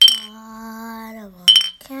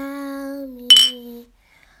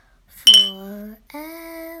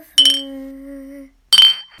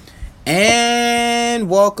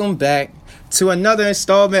welcome back to another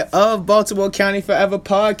installment of Baltimore County Forever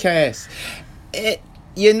podcast.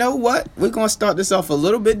 You know what? We're going to start this off a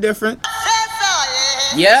little bit different.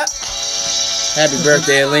 Yep. Happy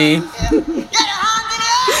birthday, Aline.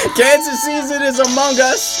 Cancer season is among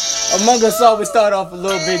us. Among us always start off a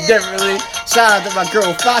little bit differently. Shout out to my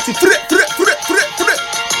girl, Foxy. You know what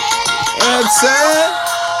I'm saying?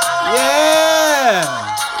 Yeah.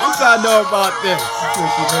 What I know about this?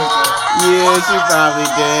 Yeah, she probably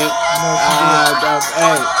did.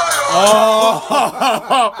 Hey.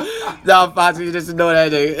 Oh. No, Foxy, just to know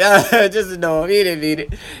that nigga. Just to know him. He didn't mean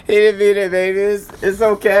it. He didn't mean it, baby. It's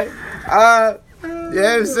okay. You know what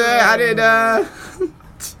I'm saying? I didn't,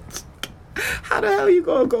 how the hell you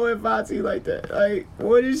gonna go at Foxy like that? Like,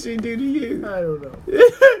 what did she do to you? I don't know.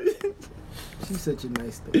 She's such a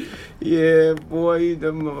nice thing. Yeah, boy, you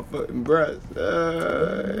the motherfucking breast.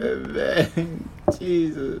 Man,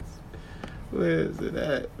 Jesus. Where's it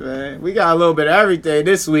at, man? We got a little bit of everything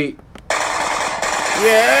this week.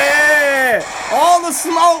 Yeah! All the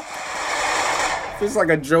smoke! It's like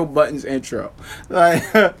a Joe Buttons intro. Like,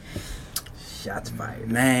 shots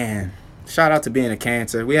fired. Man. Shout out to being a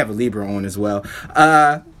Cancer. We have a Libra on as well.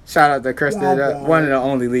 Shout out to Kristen, one of the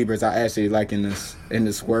only Libras I actually like in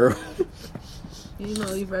this world. You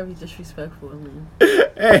know, you're very disrespectful.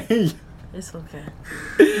 Hey. It's okay.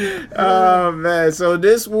 Oh, man. So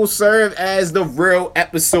this will serve as the real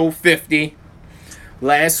episode 50.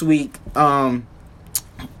 Last week,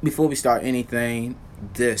 before we start anything,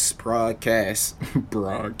 this podcast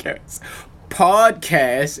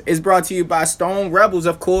is brought to you by Stone Rebels,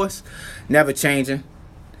 of course. Never changing.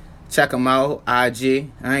 Check them out. IG.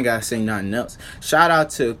 I ain't gotta say nothing else. Shout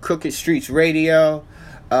out to Crooked Streets Radio.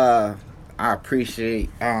 I appreciate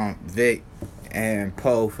Vic and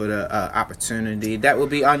Poe for the opportunity. That will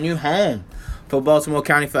be our new home for Baltimore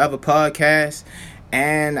County Forever podcast.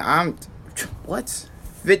 And I'm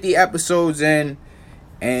 50 episodes in,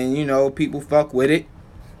 and you know, people fuck with it.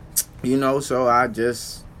 You know, so I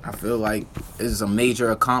feel like it's a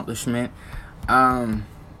major accomplishment.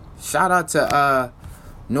 Shout out to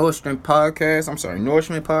Nordstrom Podcast.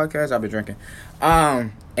 I've been drinking.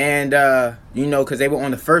 And you know, because they were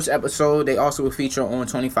on the first episode, they also will feature on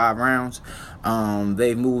 25 Rounds.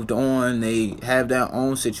 They've moved on. They have their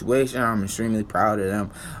own situation. I'm extremely proud of them.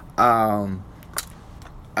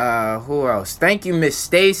 Who else? Thank you, Miss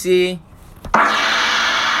Stacy.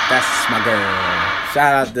 That's my girl.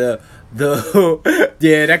 Shout out to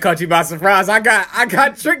yeah, that caught you by surprise. I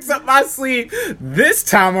got tricks up my sleeve this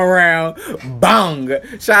time around. Bang!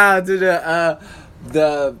 Shout out to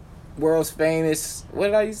the world's famous, what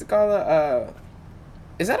did I used to call her?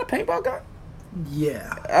 Is that a paintball gun?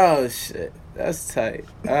 Yeah. Oh shit, that's tight.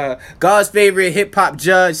 God's favorite hip hop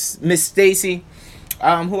judge, Miss Stacy.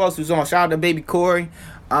 Who else was on? Shout out to Baby Corey.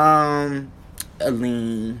 Aline.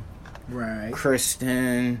 Right.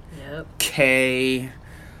 Kristen. Yep. Kay.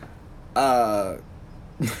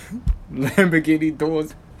 Lamborghini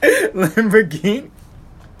doors. Lamborghini.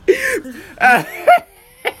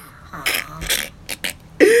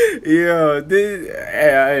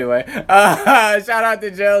 Anyway. Shout out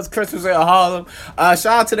to Gels, Christmas in Harlem. Shout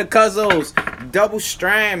out to the Cuzzos. Double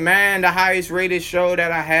Strand, man, the highest rated show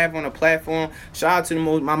that I have on the platform. Shout out to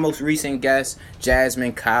my most recent guests,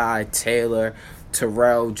 Jasmine, Kai, Taylor,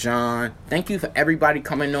 Terrell, John. Thank you for everybody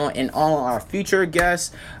coming on and all our future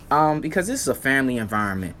guests, because this is a family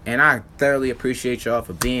environment, and I thoroughly appreciate y'all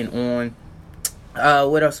for being on.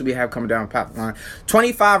 What else do we have coming down the pipeline?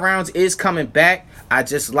 25 Rounds is coming back. I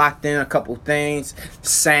just locked in a couple things.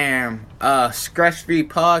 Sam, Scratch Free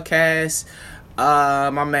Podcast,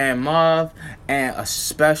 my man Marv, and a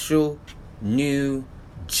special new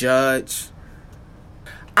judge.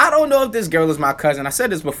 I don't know if this girl is my cousin. I said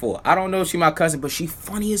this before. I don't know if she's my cousin, but she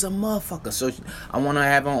funny as a motherfucker. So I want to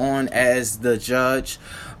have her on as the judge.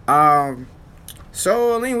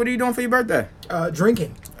 So, Aline, what are you doing for your birthday?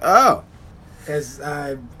 Drinking. Oh. As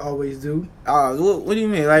I always do. What do you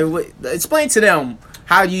mean? Like, explain to them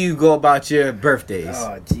how you go about your birthdays.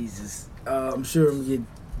 Oh, Jesus. I'm sure I'm going to get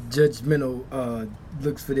judgmental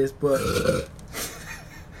looks for this, but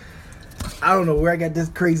I don't know where I got this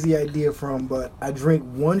crazy idea from, but I drink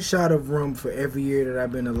one shot of rum for every year that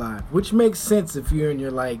I've been alive, which makes sense if you're in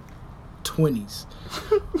your, 20s.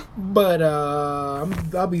 But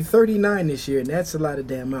I'll be 39 this year, and that's a lot of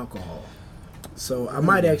damn alcohol. So I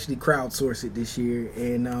might actually crowdsource it this year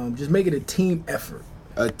and just make it a team effort.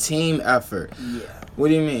 A team effort? Yeah. What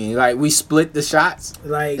do you mean? Like, we split the shots?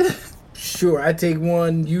 Sure, I take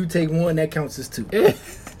one, you take one, that counts as two.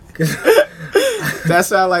 That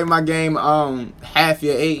sounds like my game, Half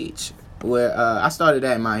Your Age, where I started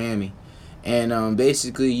that in Miami. And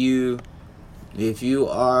basically, if you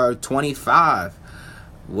are 25,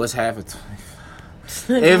 what's half of 25?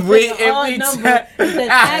 If we What's half of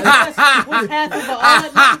an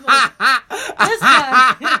odd number? This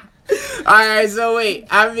guy. All right, so wait.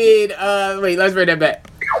 Let's bring that back.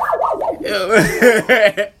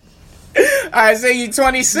 All right, say you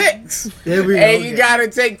 26. There we go. And you gotta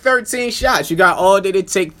take 13 shots. You got all day to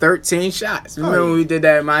take 13 shots. Remember when we did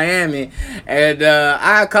that in Miami? And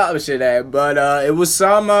I accomplished that. But it was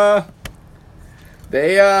some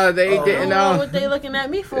they didn't know what they looking at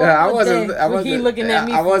me for. Yeah, I wasn't looking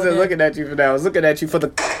at you for that. I was looking at you for the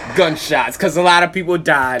gunshots because a lot of people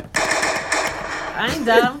died. I ain't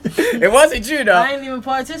down. It wasn't you though. I ain't even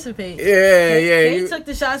participate. Yeah. Kate took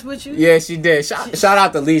the shots with you. Yeah, she did. Shout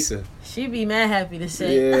out to Lisa. She be mad happy to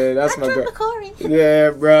say. Yeah, that's my girl. Corey.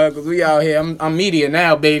 Yeah, bro, because we out here. I'm media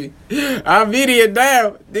now, baby. I'm media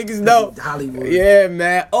now. Niggas know. Hollywood. Yeah,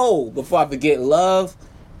 man. Oh, before I forget, Love.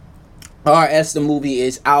 RS the movie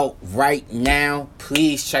is out right now.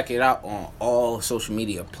 Please check it out on all social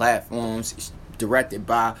media platforms. It's directed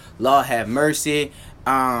by Lord Have Mercy.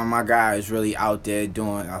 My guy is really out there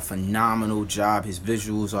doing a phenomenal job. His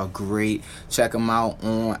visuals are great. Check him out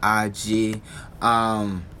on IG.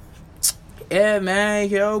 Yeah, man,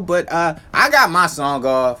 yo. But I got my song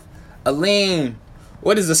off. Aline,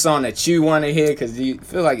 what is the song that you want to hear? Because you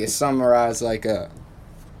feel like it summarized like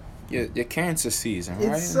your cancer season,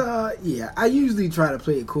 right? It's yeah. I usually try to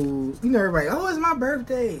play it cool. You know, everybody, oh, it's my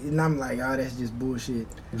birthday, and I'm like, oh, that's just bullshit.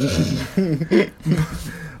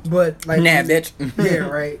 But like, nah, bitch. Yeah,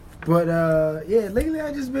 right. But yeah, lately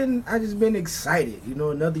I just been excited. You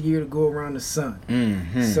know, another year to go around the sun.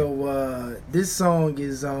 Mm-hmm. So this song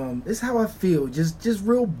is this how I feel, just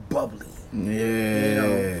real bubbly. Yeah. You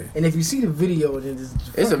know? And if you see the video, then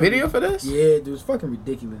It's a video for this? Yeah, dude, it's fucking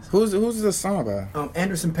ridiculous. Who's the song by?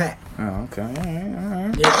 Anderson .Paak. Oh, okay. All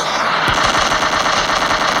right. Yeah.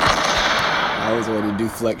 I always want to do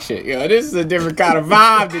flex shit. Yo, this is a different kind of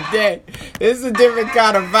vibe today. This is a different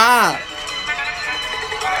kind of vibe.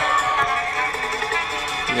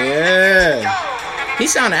 Yeah. He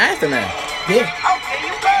sounded Aftermath. Yeah.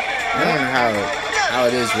 I don't know how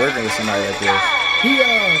it is working with somebody like this.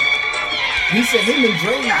 He said him and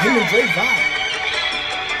Dre vibe.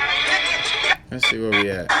 Let's see where we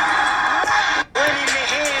at.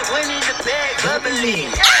 One in the bag,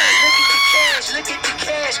 bubbling. Look at the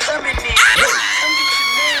cash coming in. Come get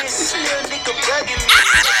your man, this little nigga bugging me.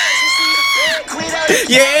 Just see the bag, quit out.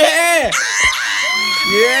 Yeah!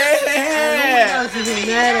 Yeah!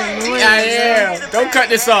 I am. Don't cut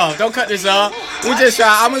this off. We just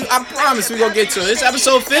I promise we gonna get to it. It's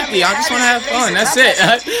episode 50. I just wanna have fun. That's it.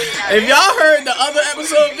 If y'all heard the other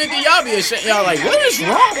episode 50, y'all be ashamed. Y'all like, what is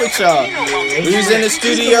wrong with y'all? We was in the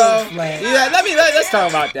studio. Yeah, let's talk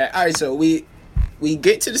about that. All right, so we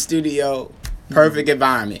get to the studio, perfect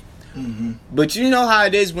environment. Mm-hmm. But you know how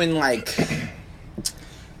it is when like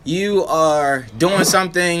you are doing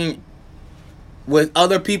something with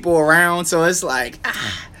other people around, so it's like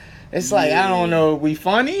I don't know, we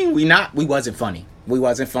funny? We wasn't funny.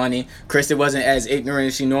 Kristen wasn't as ignorant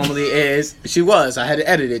as she normally is. She was. I had to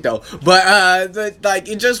edit it though. But like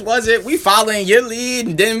it just wasn't. We following your lead,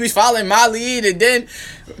 and then we following my lead, and then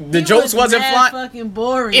the jokes wasn't fun. Fucking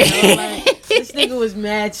boring. Like, this nigga was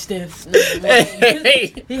mad stiff.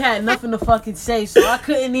 He had nothing to fucking say, so I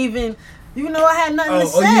couldn't even. Even though I had nothing to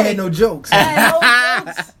say. Oh, you had no jokes. I had no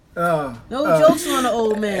jokes. No jokes on the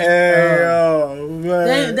old man. Hey,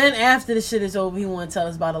 man. Then after the shit is over, he want to tell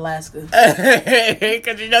us about Alaska.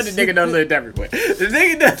 Because you know the nigga don't live everywhere. The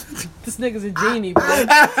nigga does. This nigga's a genie, bro.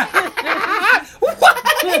 What?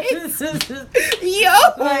 Yo!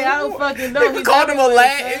 Like, I don't fucking know. They called him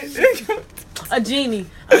Aladdin. A genie.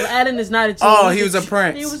 Aladdin is not a genie. Oh, he was a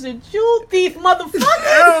prince. He was a jewel thief, motherfucker.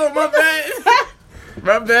 Oh, my bad.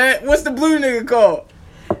 My bad. What's the blue nigga called?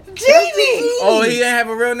 Genie! Oh, he didn't have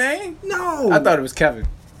a real name? No. I thought it was Kevin.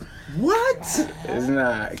 What? It's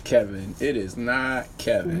not Kevin. It is not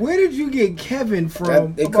Kevin. Where did you get Kevin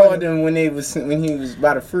from? They called him when he was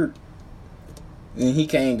by the fruit. And he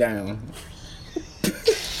came down.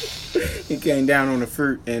 He came down on the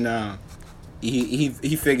fruit, and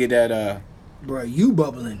he figured that Bro, you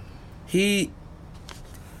bubbling. he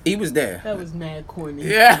was there. That was mad corny.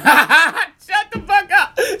 Yeah. Shut the fuck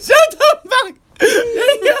up. Shut the fuck.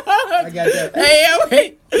 I got that.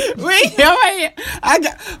 Hey,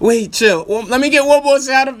 wait, chill. Well, let me get one more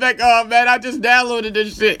sound effect off, man. I just downloaded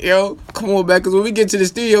this shit, yo. Come on, man, because when we get to the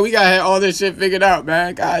studio, we gotta have all this shit figured out,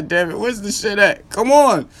 man. God damn it. Where's the shit at? Come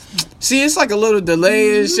on. See, it's like a little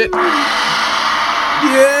delay and shit.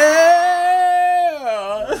 Yeah.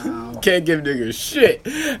 Can't give niggas shit.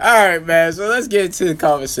 All right, man. So let's get into the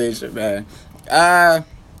conversation, man. I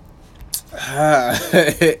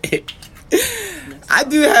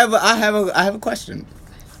have a question.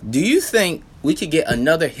 Do you think we could get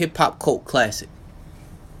another hip hop cult classic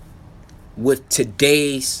with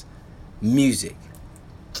today's music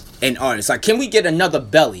and artists? Like, can we get another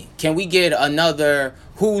Belly? Can we get another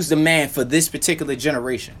Who's the Man for this particular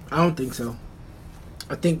generation? I don't think so.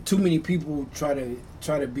 I think too many people try to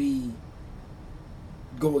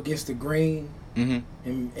go against the grain,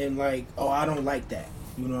 and like, oh, I don't like that.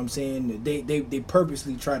 You know what I'm saying? They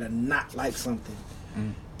purposely try to not like something,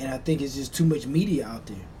 and I think it's just too much media out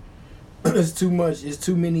there. It's too much. It's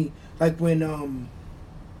too many. Like when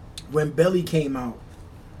Belly came out,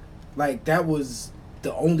 like that was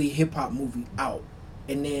the only hip hop movie out,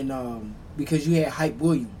 and then because you had Hype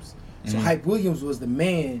Williams, so Hype Williams was the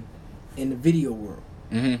man in the video world.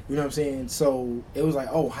 You know what I'm saying? So it was like,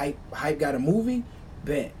 oh, Hype got a movie,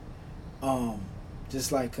 bet.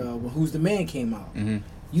 Just like when Who's the Man came out,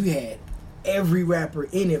 you had every rapper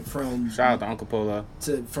in it from shout out to Uncle Polo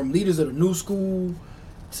from Leaders of the New School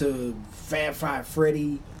to Fab Five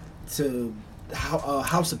Freddy to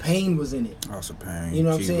House of Pain was in it. House of Pain. You know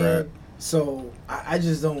what I'm saying? Rap. So I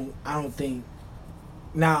just don't. I don't think.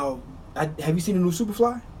 Now, have you seen the new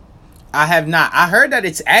Superfly? I have not. I heard that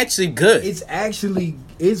it's actually good.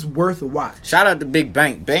 It's worth a watch. Shout out to Big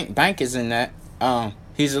Bank. Bank is in that.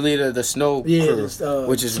 He's the leader of the Snow Crew,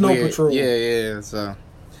 which is Snow weird. Patrol. Yeah. So,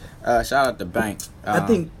 shout out to Bank. I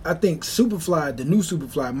think Superfly, the new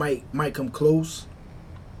Superfly, might come close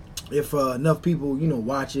if enough people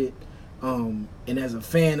watch it. And as a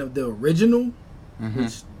fan of the original,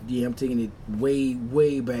 which I'm taking it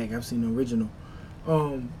way back. I've seen the original.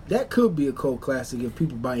 That could be a cult classic if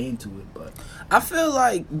people buy into it, but I feel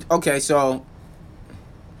like all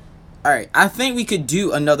right, I think we could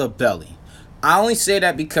do another Belly. I only say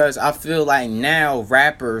that because I feel like now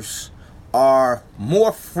rappers are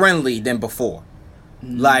more friendly than before.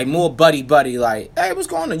 Like more buddy, like, hey, what's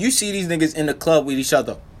going on? You see these niggas in the club with each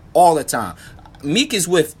other all the time. Meek is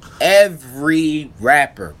with every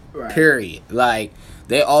rapper, period. Like,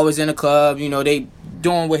 they always in the club, they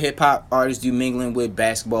doing what hip hop artists do, mingling with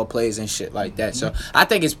basketball players and shit like that. So I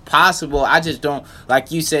think it's possible. I just don't,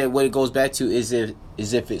 like you said, what it goes back to is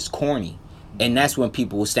if it's corny, and that's when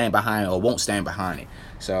people will stand behind it or won't stand behind it.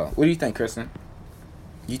 So what do you think, Kristen?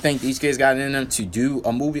 You think these kids got it in them to do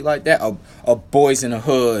a movie like that, or Boys in the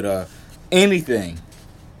Hood, or anything?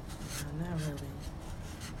 Not really.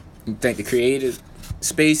 You think the creative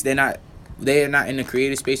space they are not in the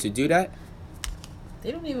creative space to do that?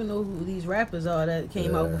 They don't even know who these rappers are that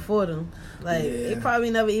came out before them. Like, they probably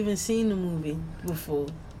never even seen the movie before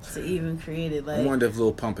to even create it. Like, I wonder if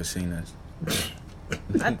Lil Pump has seen this.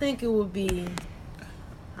 I think it would be.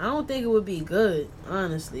 I don't think it would be good,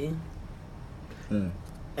 honestly.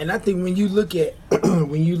 And I think when you look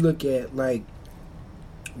at like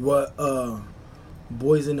what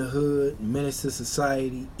Boys in the Hood, Menace to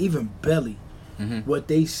Society, even Belly, what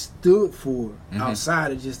they stood for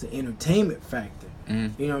outside of just the entertainment factor.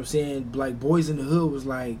 You know what I'm saying? Like Boys in the Hood was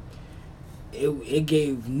like it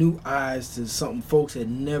gave new eyes to something folks had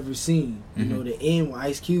never seen. You know, the end when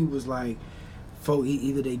Ice Cube was like, folk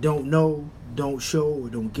either they don't know, don't show, or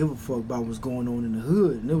don't give a fuck about what's going on in the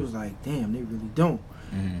hood. And it was like, damn, they really don't.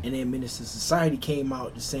 And then Menace to Society came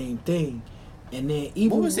out the same thing. And then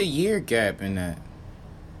even what was the year gap in that?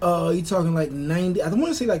 You talking like 90? I want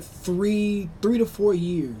to say like 3 to 4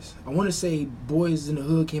 years. I want to say Boys in the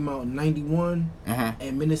Hood came out in 91,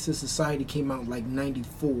 and Menace to Society came out like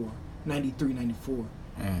 93, 94.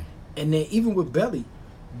 And then even with Belly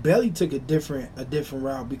took a different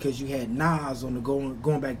route because you had Nas on the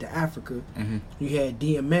going back to Africa. You had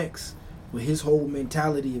DMX with his whole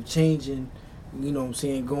mentality of changing. You know what I'm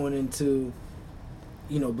saying, going into,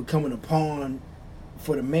 becoming a pawn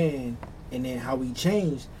for the man, and then how he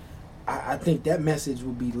changed. I think that message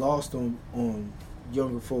will be lost on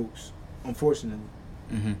younger folks, unfortunately.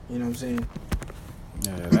 You know what I'm saying?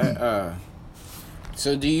 Yeah.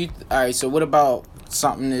 So do you? All right. So what about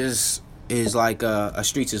something is like a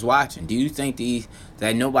Streets is Watching? Do you think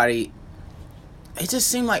that nobody? It just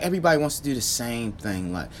seemed like everybody wants to do the same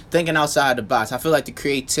thing, like thinking outside the box. I feel like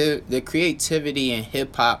the creativity in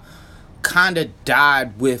hip hop kind of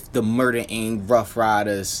died with the Murder Inc., Rough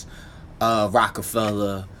Riders,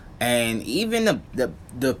 Rockefeller, and even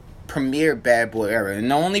the premier Bad Boy era.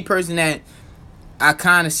 And the only person that I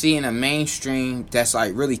kind of see in the mainstream that's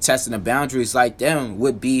like really testing the boundaries like them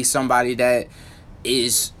would be somebody that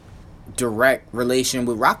is direct relation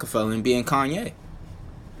with Rockefeller and being Kanye.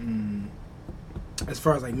 As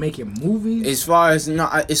far as like making movies, As far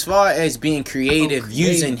as being creative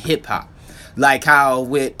using hip hop. Like how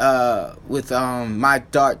with My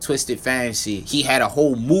Dark Twisted Fantasy, he had a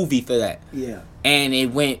whole movie for that. yeah, And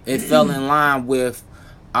it fell in line with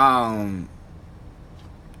the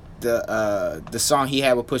song he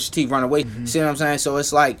had with Pusha T, Runaway. See what I'm saying? So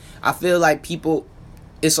it's like I feel like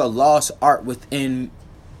it's a lost art within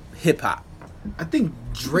hip hop. I think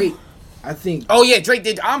Drake. I think Oh yeah, Drake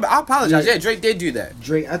did. I apologize. Yeah. Yeah, Drake did do that.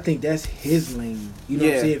 Drake. I think that's his lane. You know what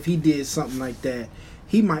Yeah. I'm saying? If he did something like that,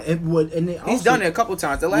 he might. It would, and then He's also, done it a couple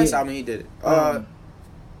times. The last Yeah. album he did it.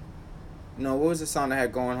 No, what was the song that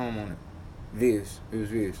had Going Home on it? Views. It was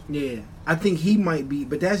Views. Yeah, I think he might be,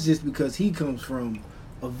 but that's just because he comes from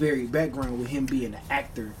a very background with him being an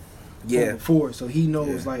actor. Yeah. Before, so he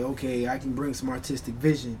knows Yeah. like, okay, I can bring some artistic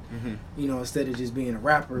vision. You know, instead of just being a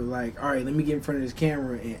rapper. Like, all right, let me get in front of this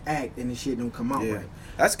camera and act, and the shit don't come out Yeah. right.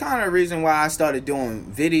 That's kind of the reason why I started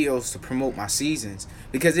doing videos to promote my seasons,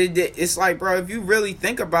 because it's like, bro, if you really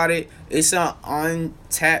think about it, it's an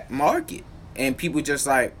untapped market, and people just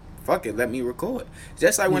like, fuck it, let me record.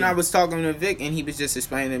 Just like when Yeah. I was talking to Vic, and he was just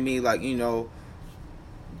explaining to me, like, you know,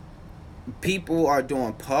 people are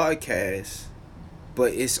doing podcasts,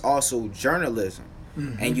 but it's also journalism,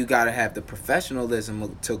 and you gotta have the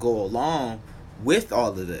professionalism to go along with all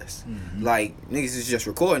of this. Like, niggas is just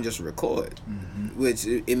record, which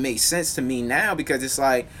it makes sense to me now, because it's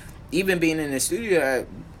like, even being in the studio at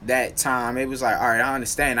that time, it was like, all right, I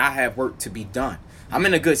understand, I have work to be done. I'm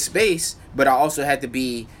in a good space, but I also had to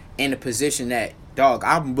be in a position that, dog,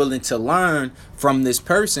 I'm willing to learn from this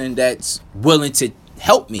person that's willing to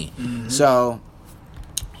help me. So,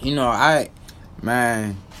 you know,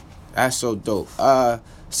 man, that's so dope.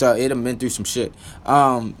 So it done been through some shit.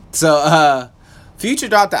 Future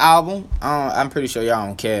dropped the album. I'm pretty sure y'all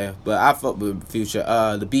don't care, but I fuck with Future.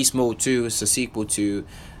 The Beast Mode 2 is a sequel to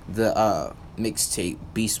the mixtape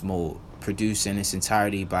Beast Mode, produced in its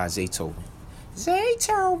entirety by Zaytoven.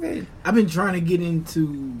 I've been trying to get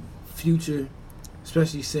into Future,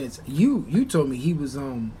 especially since you told me he was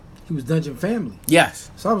Dungeon Family.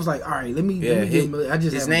 Yes. So I was like, all right, let me Yeah. give him I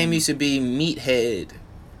just His name used to be Meathead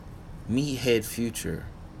Future.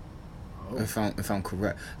 If I'm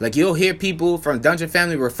correct, like, you'll hear people from Dungeon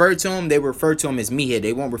Family refer to him. They refer to him as Meathead.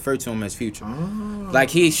 They won't refer to him as Future. Like,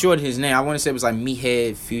 he shortened his name. I want to say it was like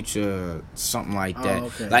Meathead Future, something like that.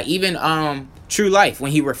 okay. Like, even True Life,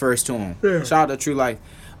 when he refers to him, shout out to True Life.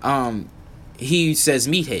 He says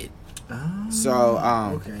Meathead. So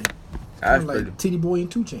okay. that's Kinda pretty. like Titty Boy and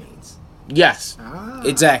 2 Chainz. Yes,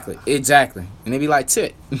 exactly, and they be like,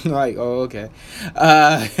 tit. Like, oh, okay.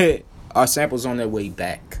 Our samples on their way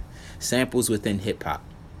back. Samples within hip hop.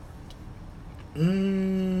 I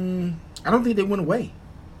don't think they went away.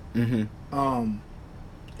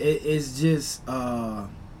 It's just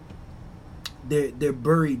they're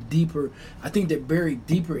buried deeper. I think they're buried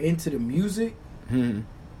deeper into the music,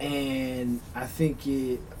 and I think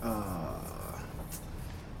it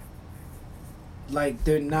like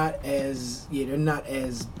they're not as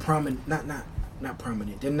prominent. Not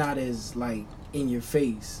prominent. They're not as like in your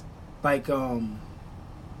face. Like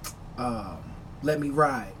Let Me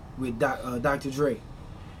Ride with Dr. Dre.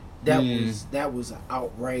 That was an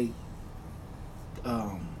outright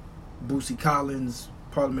Boosie Collins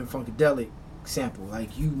Parliament Funkadelic sample.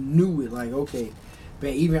 Like, you knew it. Like, okay,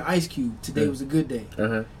 man. Even Ice Cube, Today Was a Good Day.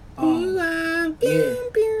 Yeah,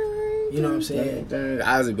 you know what I'm saying.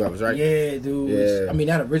 Ozzy Brothers, right? Yeah, dude. Yeah. I mean,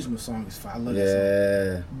 that original song is fire. I love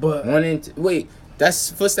that song. But wait, that's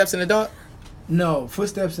Footsteps in the Dark. no,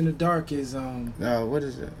 Footsteps in the Dark is No, what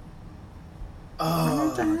is it?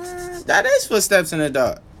 Oh, That is Footsteps in the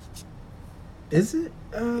Dark. is it?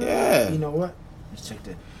 Yeah. You know what? Let's check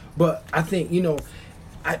that. But I think, you know,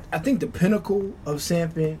 I think the pinnacle of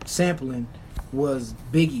sampling was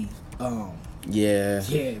Biggie. Yeah.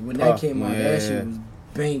 Yeah, when that came out, that shit was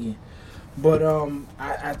banging. But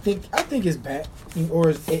I think it's back, or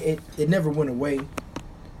it never went away.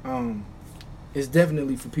 It's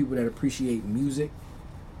definitely for people that appreciate music.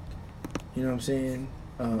 You know what I'm saying?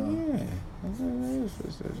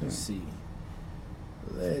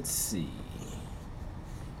 Let's see.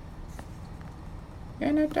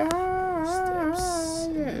 In the dark.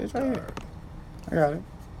 Yeah, it's right here. I got it.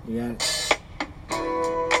 You got it?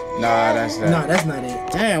 Nah, that's that. No, that's not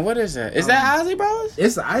it. Damn, what is that? Is that Ozzy Brothers?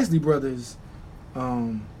 It's the Isley Brothers. Hold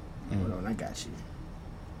on, I got you.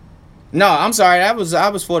 No, I'm sorry. I was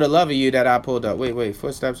For the Love of You that I pulled up. Wait.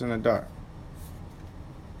 Footsteps in the Dark.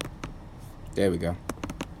 There we go.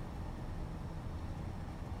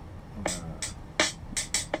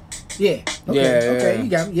 Yeah. Okay. Yeah, Okay. yeah. You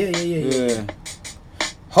got me. Yeah. Yeah.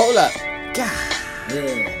 Hold up. God.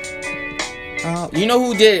 Yeah. You know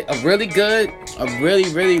who did a really good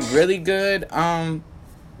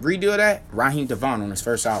redo of that? Raheem DeVaughn on his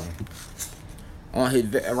first album. On his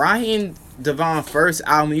Raheem DeVaughn first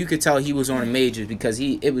album, you could tell he was on a major because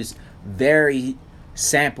it was very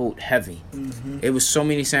sampled heavy. Mm-hmm. It was so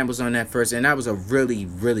many samples on that first, and that was a really,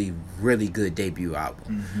 really, really good debut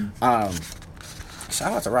album.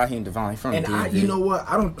 Shout out to Raheem DeVaughn. He's from And DMV. you know what?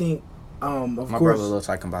 I don't think. Of My course. brother looks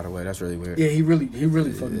like him, by the way. That's really weird. Yeah, he really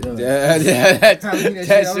fucking does. that Telling me that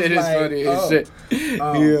that shit, I was shit is like, funny oh. as shit.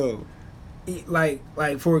 Yo.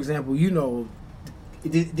 Like for example, you know,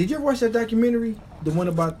 did you ever watch that documentary, the one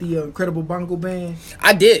about the Incredible Bongo Band?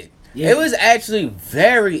 I did. Yeah. It was actually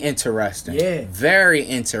very interesting. Yeah. Very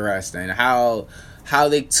interesting how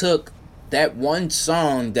they took that one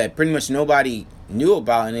song that pretty much nobody knew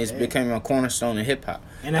about and it's became a cornerstone in hip hop.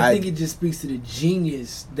 And I think it just speaks to the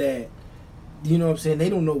genius that, you know what I'm saying, they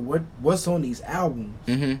don't know what's on these albums.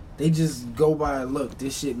 Mm-hmm. They just go by, look,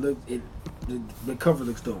 this shit the cover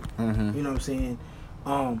looks dope. Mm-hmm. You know what I'm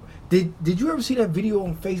saying? Did you ever see that video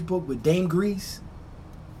on Facebook with Dame Grease?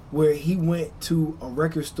 Where he went to a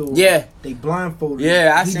record store. Yeah. They blindfolded him.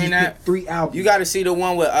 Yeah, I He seen just that. picked 3 albums. You got to see the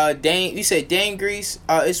one with Dame. You said Dame Grease.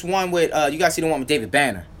 It's one with you got to see the one with David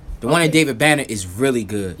Banner. The one with David Banner is really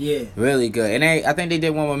good. Yeah. Really good. And I think they did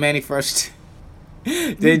one with Manny Fresh.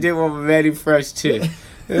 They did one with Manny Fresh too.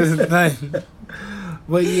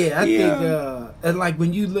 But yeah, I think and like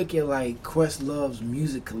when you look at like Questlove's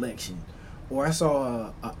music collection, or I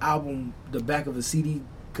saw a album, the back of a CD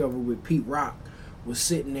cover with Pete Rock was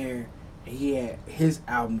sitting there, and he had his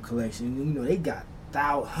album collection. And, you know, they got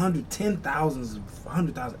 110,000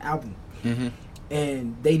 albums, Mm-hmm.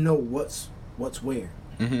 and they know what's where.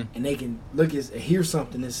 Mm-hmm. And they can hear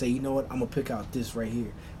something and say, you know what, I'm gonna pick out this right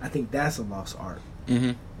here. I think that's a lost art.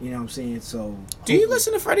 Mm-hmm. You know what I'm saying? So, Do you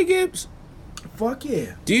listen to Freddie Gibbs? Fuck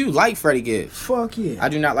yeah, Do you like Freddie Gibbs? fuck yeah. I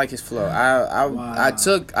do not like his flow. I Wow.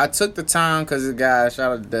 took the time because the guy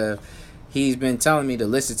shout out to he's been telling me to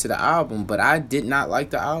listen to the album, but I did not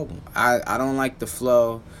like the album. I don't like the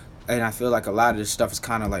flow, and I feel like a lot of this stuff is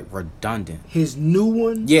kind of like redundant. His new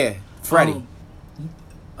one, Yeah, Freddie.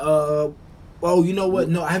 Oh, you know what?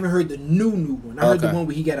 No, I haven't heard the new one. I heard the Okay. one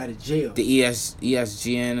where he got out of jail. The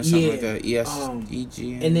ESGN or something like that.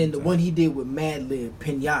 ESGN. And then the one he did with Madlib,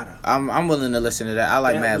 Pinata. I'm willing to listen to that. I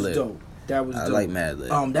like that was Madlib. dope. That was I dope. like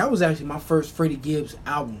Madlib. That was actually my first Freddie Gibbs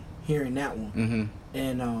album. Hearing that one, Mm-hmm.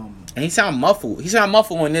 and And he sound muffled. He sound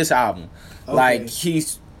muffled on this album. Okay. Like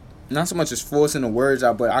he's not so much as forcing the words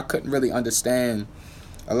out, but I couldn't really understand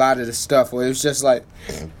a lot of the stuff. Or it was just like,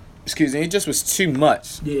 excuse me, it just was too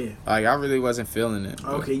much. yeah. Like I really wasn't feeling it.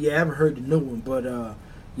 but- Okay, yeah, I haven't heard the new one, but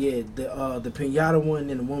yeah, the Pinata one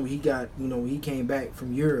and the one where he got, you know, when he came back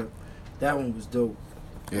from Europe, that one was dope.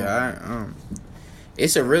 Yeah,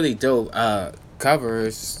 it's a really dope cover.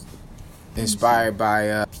 It's inspired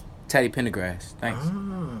by Teddy Pendergrass. Thanks.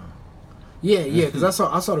 Yeah, because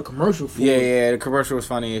I saw the commercial for Yeah, it. yeah, the commercial was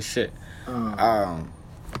funny as shit. Uh,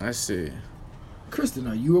 Let's see. Kristen,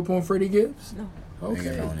 are you up on Freddie Gibbs? No. Okay.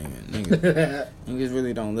 Niggas don't even niggas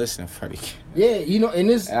really don't listen to Freddie. Yeah, you know, and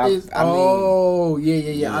this I is mean,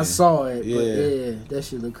 yeah. I saw it, Yeah. but yeah, that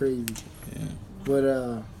shit look crazy. Yeah.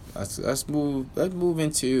 But Let's move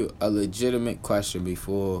into a legitimate question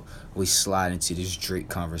before we slide into this Drake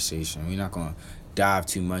conversation. We're not gonna dive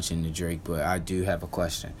too much into Drake, but I do have a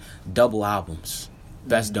question. Double albums.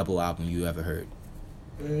 Best double album you ever heard.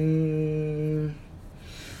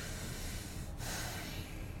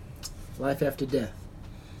 Life After Death.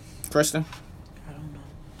 Kristen? I don't know.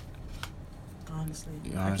 Honestly,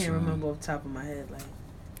 You I honestly can't don't. remember off the top of my head. Like,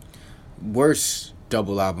 Worst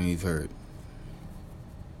double album you've heard.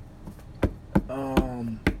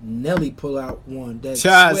 Nelly pull out one that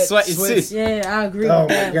Child, Sweat and Sis. yeah, I agree Oh with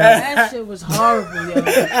my that. God. That shit was horrible,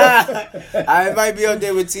 yo. I might be up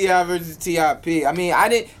there with T.I. versus T.I.P. I mean,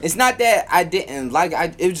 it's not that I didn't like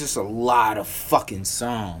it. It was just a lot of fucking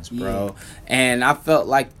songs, bro. Yeah. And I felt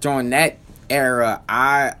like during that era,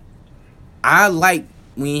 I liked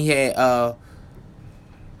when he had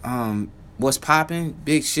what's popping,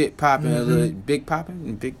 big shit popping, a little big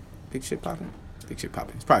popping, big shit popping. Big shit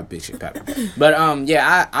popping. It's probably big shit popping. But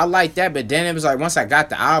yeah, I like that. But then it was like once I got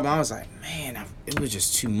the album, I was like, man, it was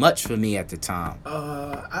just too much for me at the time.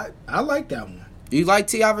 I like that one. You like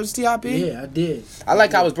T.I. versus T.I.P.? Yeah, I did. I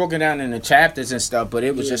like how it was broken down into chapters and stuff, but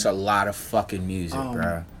it was Yeah. just a lot of fucking music,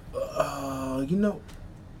 bro. You know,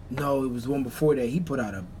 no, it was one before that. He put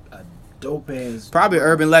out a dope ass. Probably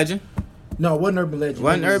Urban Legend. No, it wasn't Urban Legend.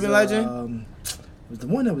 Wasn't It was, Urban Legend? It was the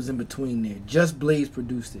one that was in between there. Just Blaze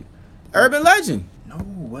produced it. Urban Legend. No, it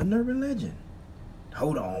wasn't Urban Legend.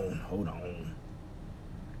 Hold on.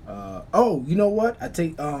 Oh, you know what? I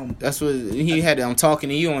take That's what he had. I'm talking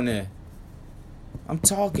to you on there. I'm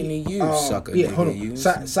talking to you, sucker. Yeah, nigga, hold on. you.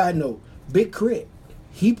 Side note, Big Crit,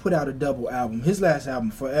 he put out a double album. His last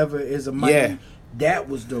album, Forever Is a Mighty. Yeah. That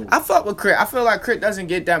was dope. I fuck with Crit. I feel like Crit doesn't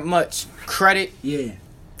get that much credit, Yeah.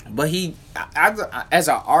 but he, as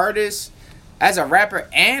an artist, as a rapper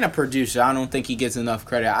and a producer, I don't think he gets enough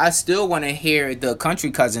credit. I still want to hear the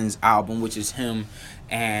Country Cousins album, which is him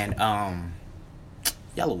and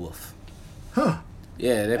Yellow Wolf. Huh.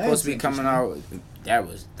 Yeah, they're supposed to be That's coming out.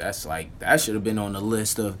 That should have been on the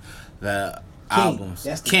list of the King. albums.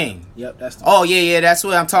 That's the- King. Yep, that's the Oh yeah, that's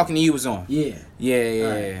what I'm talking to you was on. Yeah.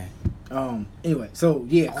 Yeah. Anyway, so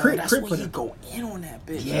yeah, Crit that's Crit when put he out. go in on that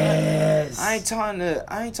bitch. Yes. I ain't talking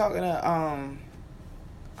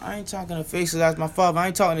to Faces, that's my father. I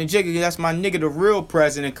ain't talking to Jigga, that's my nigga, the real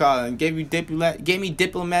president calling. Gave me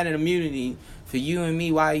diplomatic immunity for you and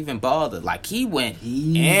me. Why even bother? Like he went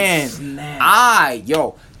in. Snapped.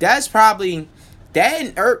 That's probably that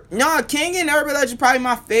and King and Urban Legend probably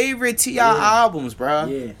my favorite T.I. albums, bro.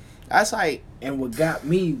 Yeah. That's like And what got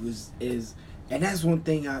me is and that's one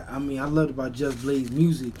thing I loved about Just Blaze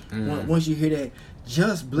music. Once you hear that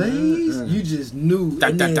Just Blaze, you just knew.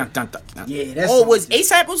 Dun, And dun, then- dun, dun, dun. Yeah, that's was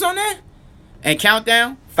ASAP was on that? And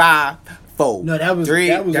Countdown 5, 4, No, that was 3.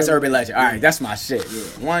 that was That's a- Urban Legend. All yeah. right, that's my shit.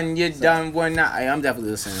 Yeah. One you're done, one not. I'm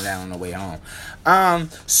definitely listening to that on the way home.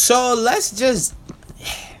 So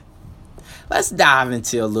let's dive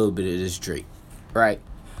into a little bit of this Drake, right?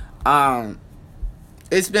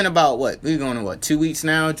 It's been about we're going to 2 weeks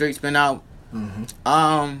now. Drake's been out.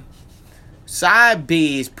 Side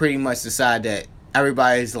B is pretty much the side that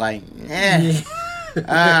everybody's like,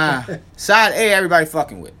 side A everybody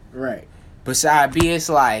fucking with, Right. but side B it's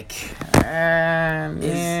like,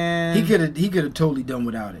 man, He could have totally done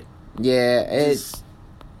without it. yeah, it's. Just-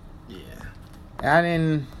 yeah. I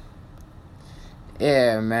didn't.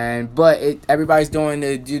 Yeah, man. But everybody's do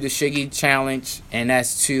the Shiggy challenge, and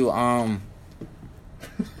that's to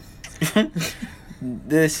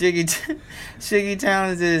the Shiggy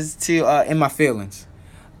challenge is to In My Feelings.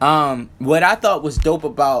 What I thought was dope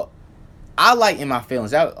about I like In My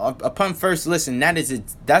Feelings. Upon first listen,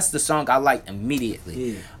 that's the song I liked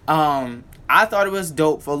immediately. Yeah. I thought it was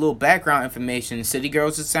dope for a little background information. City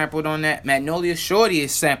Girls is sampled on that. Magnolia Shorty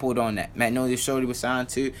is sampled on that. Magnolia Shorty was signed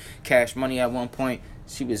to Cash Money at one point.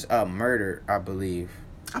 She was murdered, I believe.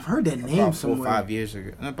 I've heard that name About 4 or somewhere. 5 years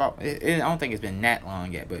ago. I don't think it's been that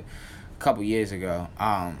long yet, but a couple years ago.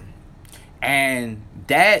 And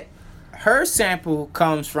that her sample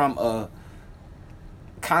comes from a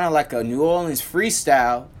kind of like a New Orleans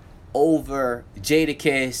freestyle over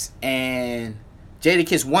Jadakiss and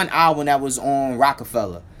Jadakiss one album that was on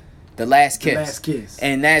Rockefeller, The Last Kiss. The Last Kiss.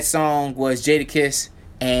 And that song was Jadakiss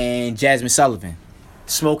and Jasmine Sullivan,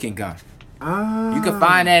 Smoking Gun. You can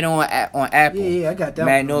find that on Apple. Yeah, I got that.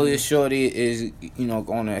 Magnolia Shorty is,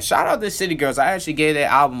 on there. Shout out to City Girls. I actually gave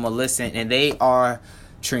that album a listen, and they are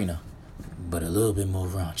Trina, but a little bit more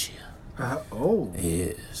raunchier. Oh.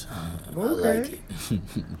 Yes. I Okay. like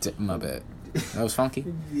it. My bad. That was funky?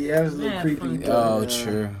 Yeah, that was a little Yeah, creepy. funky. Oh,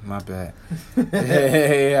 true. My bad.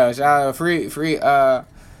 Yeah, shout out free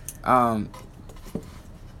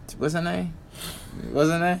what's her name?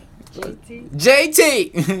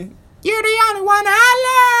 JT. You're the only one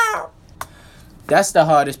I love. That's the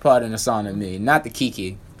hardest part in the song to me, not the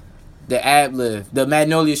Kiki. The ad-lib. The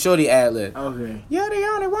Magnolia Shorty ad-lib. Okay. You're the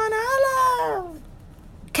only one I love.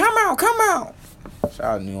 Come on. Shout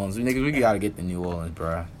out to New Orleans. Niggas, we gotta get to New Orleans,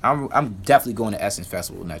 bro. I'm definitely going to Essence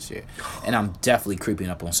Festival next year. And I'm definitely creeping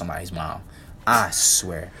up on somebody's mom. I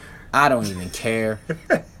swear. I don't even care.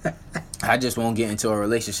 I just won't get into a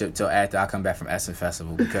relationship till after I come back from Essence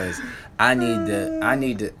Festival because I need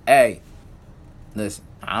to hey, listen,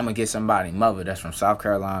 I'm gonna get somebody mother that's from South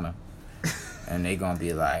Carolina. And they gonna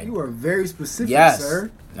be like, You are very specific, yes. sir.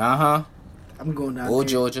 Uh-huh. I'm going down Or there.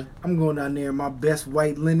 Georgia. I'm going down there in my best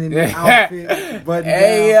white linen outfit, button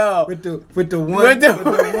Hey, down, yo. with the one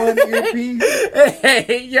earpiece.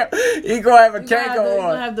 Hey, yo, you gonna have a You kango gonna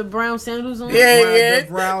on. have the brown sandals on? Yeah. the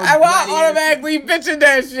brown I gladiator. automatically picture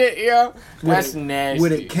that shit, yo. That's nasty.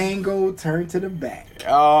 With a Kango turned to the back,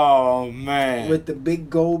 Oh, man. with the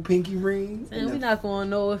big gold pinky ring. And we're not gonna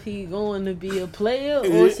know if he going to be a player or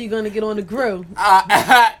is he gonna get on the grill.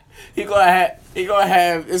 He gonna have He gonna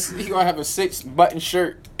have a 6-button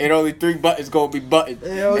shirt and only 3 buttons gonna be buttoned.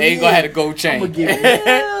 Hell And he gonna have a gold chain. I'm gonna get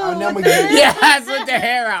Yes, with the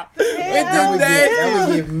hair out. With I'm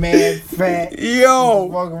gonna get mad fat. Yo,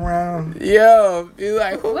 Walk around. you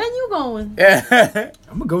like who? When you going? Yeah.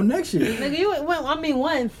 I'm gonna go next year. Nigga, you when? I mean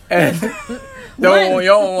when? You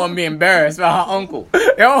don't want to be embarrassed by her uncle.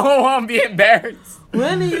 You don't want to be embarrassed.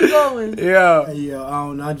 When are you going? Yeah. Hey, yo, I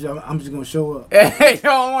don't know. I'm just gonna show up. Hey, you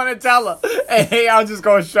don't want to tell her. Hey, I'm just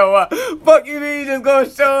going to show up. Fuck you mean you just going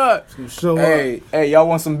to show up? Just gonna show up. Hey, y'all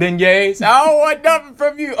want some beignets? I don't want nothing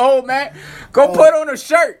from you, old man. Go put on a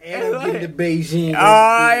shirt. And I'm getting the Beijing.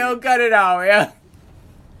 Yo, cut it out, yeah.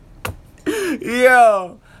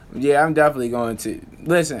 Yo. Yeah, I'm definitely going to.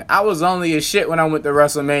 Listen, I was only a shit when I went to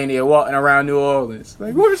WrestleMania walking around New Orleans.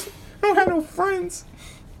 Like, I don't have no friends.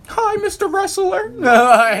 Hi, Mr. Wrestler.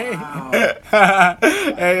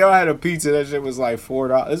 Hey, y'all had a pizza. That shit was like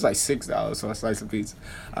 $4. It's like $6 for a slice of pizza.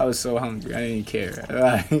 I was so hungry. I didn't care.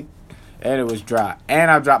 And it was dry.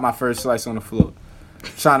 And I dropped my first slice on the floor.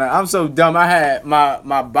 I'm so dumb. I had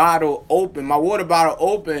my bottle open, my water bottle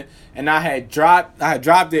open, and I had dropped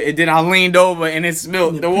it, and then I leaned over and it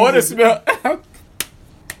smelled. The water smelled.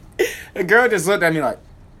 The girl just looked at me like,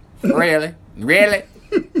 really? Really?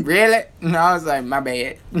 Really? And I was like, my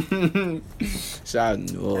bad. Shout out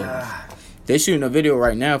to New Orleans. They shooting a video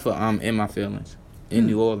right now for In My Feelings in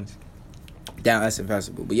New Orleans. Down Essence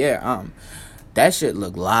Festival. But yeah, that shit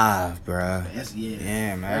look live, bruh.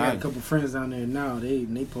 Yeah, man. I got a couple friends down there now. They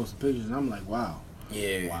post pictures, and I'm like, wow.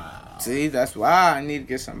 Yeah. Wow. See, that's why I need to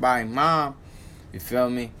get somebody mom. You feel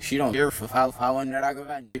me? She don't care for how I go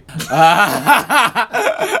back.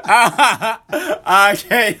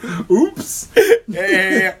 Okay. Oops.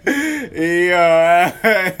 Yeah.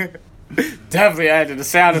 Definitely added the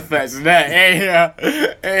sound effects in that.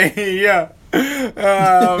 Yeah.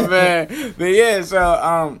 Oh man. But yeah,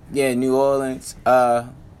 so New Orleans.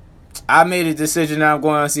 I made a decision that I'm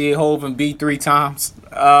going to see Hov and B 3 times.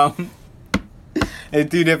 In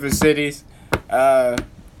 2 different cities.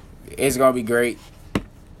 It's gonna be great.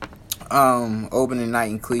 Opening night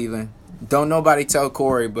in Cleveland. Don't nobody tell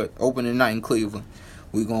Corey, but opening night in Cleveland.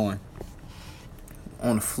 We going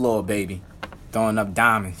on the floor, baby. Throwing up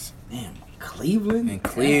diamonds. Damn, Cleveland? In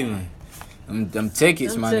Cleveland. Them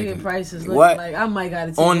tickets, Them my ticket nigga. prices look What? like I might got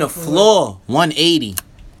a ticket On the for floor, 180.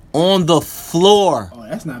 On the floor. Oh,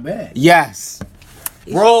 that's not bad. Yes.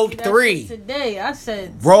 it. Roll That 3. shit Today, I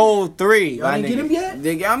said. Roll 3. Y'all didn't get him yet?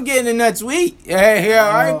 Nigga, I'm getting it next week.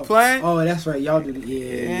 Yeah, I ain't playing. Oh, that's right. Y'all did it.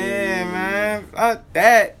 Yeah, man. Fuck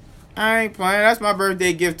that. I ain't playing. That's my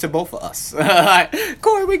birthday gift to both of us.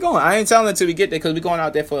 Corey, we going. I ain't telling until we get there because we going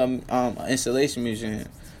out there for installation museum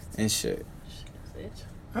and shit.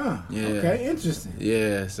 Huh. Yeah. Okay, interesting.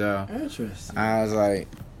 Yeah, so Interesting. I was like,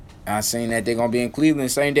 I seen that they're gonna be in Cleveland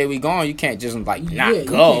same day we going. You can't just like not Yeah, you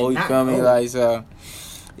go. can't You not feel me? go. Like so.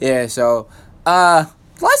 Yeah. So,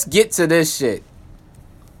 let's get to this shit.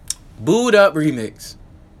 Booed Up remix.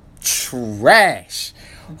 Trash.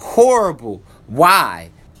 Horrible.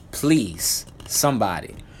 Why? Please,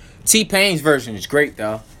 somebody. T-Pain's version is great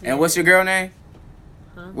though. And what's your girl name?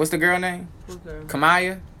 Huh? What's the girl name? Okay.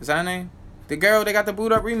 Kamaya? Is that her name? The girl they got the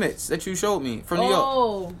Booed Up remix that you showed me from New York.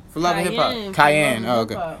 Oh, For Love and Hip Hop. from Cayenne. Love Oh,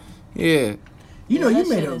 and okay. Hip Hop. Yeah. You know, Yeah, you that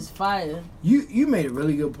made shit a is fire. you made a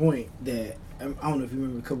really good point that I don't know if you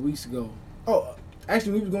remember a couple weeks ago. Oh,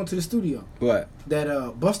 actually, we was going to the studio. What? That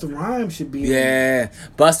Busta Rhymes should be. Yeah.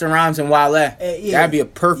 Busta Rhymes and Wale. Yeah. That'd be a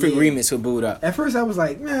perfect Yeah. remix for Booed Up. At first, I was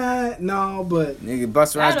like, nah, no, but Nigga,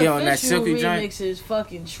 Busta Rhymes get on that official silky remix joint. is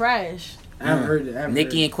fucking trash. I haven't heard it. I haven't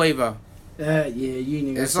Nicki and Quavo. heard it. Yeah, you ain't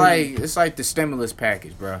even. It's like the stimulus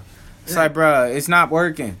package, bro. It's like, bro, it's not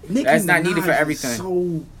working. Nicki That's not needed Minaj for is everything.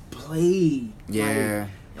 So played. Yeah.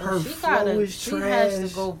 Her she flow is she has trash.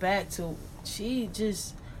 to go back to. She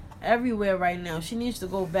just everywhere right now. She needs to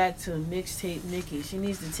go back to mixtape Nicki. She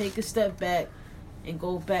needs to take a step back and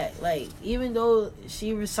go back. Like, even though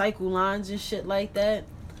she recycle lines and shit like that,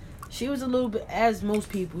 she was a little bit, as most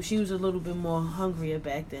people, she was a little bit more hungrier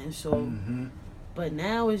back then. So, Mm-hmm. but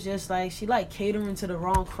now it's just like she like catering to the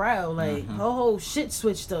wrong crowd. Like her whole shit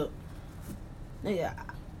switched up. Yeah,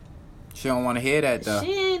 She don't want to hear that, though.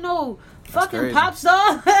 she ain't no fucking crazy. pop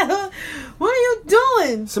star. What are you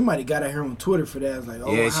doing? Somebody got at her on Twitter for that. I was like,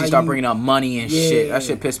 oh, Yeah, how she started you- bringing up money and shit. Yeah. That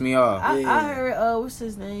shit pissed me off. I Yeah. heard what's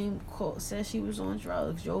his name said she was on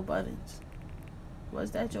drugs. Joe Buttons. Was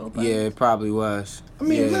that Joe Buttons? Yeah, it probably was. I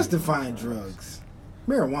mean, yeah. let's define drugs.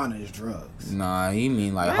 Marijuana is drugs. Nah, he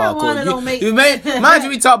mean like Marijuana hardcore. don't make- Mind you,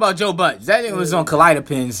 we talk about Joe Budden. That nigga was on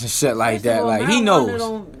Kaleidopins and shit like First that. of all, Like, he marijuana knows.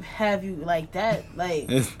 don't have you like that. Like,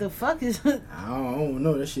 the fuck is... I don't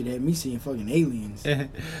know. That shit had me seeing fucking aliens.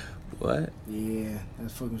 What? Yeah,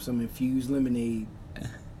 that's fucking some infused lemonade.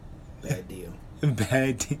 Bad deal.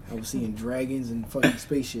 Bad deal. I was seeing dragons and fucking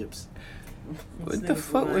spaceships. What the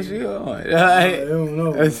fuck was you on? I don't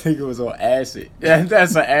know. I think it was on acid. Yeah,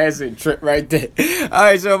 that's an acid trip right there. All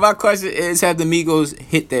right, so my question is, have the Migos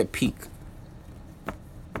hit their peak?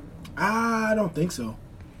 I don't think so.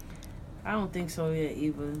 I don't think so yet,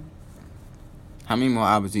 either. How many more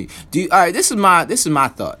albums do you? All right, this is my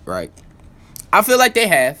thought, right? I feel like they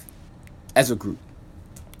have, as a group,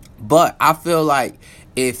 but I feel like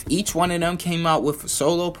if each one of them came out with a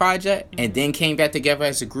solo project and then came back together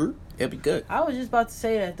as a group, it'd be good. I was just about to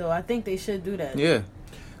say that, though. I think they should do that. Yeah,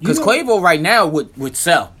 because You know- Quavo right now would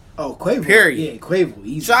sell. Oh, Quavo. Period. Yeah, Quavo.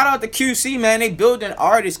 Easy. Shout out to QC, man. They building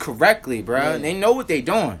artists correctly, bro. Yeah. They know what they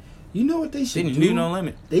doing. You know what they They should didn't do? do no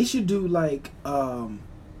limit. They should do like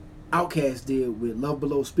Outkast did with Love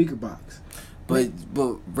Below Speaker Box. But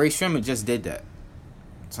Ray Shrimmer just did that.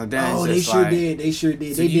 So then Oh, it's they just sure like, did. They sure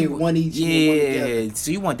did. so They you- did one each. and then one Yeah. together.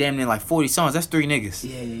 So you want damn near like 40 songs. That's 3 niggas.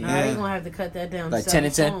 Yeah, Nah, yeah. they gonna have to cut that down. Like to 10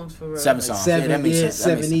 and 10? songs for real. 7 Like, songs. Seven, Yeah, that makes yeah, sense. That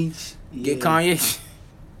makes seven sense. each. Get Yeah. Kanye.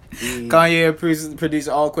 Yeah. Kanye produce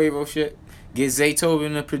all Quavo shit. Get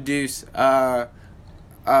Zaytoven to produce.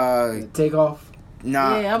 Take off.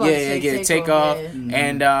 Nah. Yeah, Yeah, I'm about to say get Take Take Off, Off. yeah.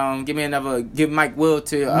 And give me another. Give Mike Will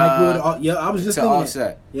to. Mike Wood. Yeah, I was just to thinking that.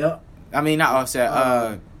 Offset. Yep. I mean, not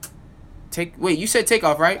Offset. Wait, you said Take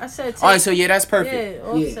Off, right? I said All right, so yeah, that's perfect. Yeah,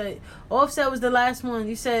 Offset. Offset was the last one.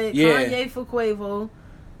 You said Yeah. Kanye for Quavo.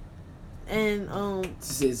 And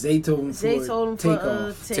She said Zaytoven for Zaytoven for Take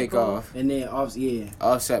Off. Take Off. And then yeah.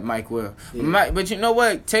 Offset Mike Will. Yeah. But you know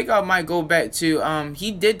what? Takeoff might go back to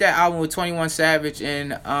he did that album with 21 Savage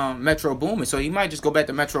and Metro Boomin, so he might just go back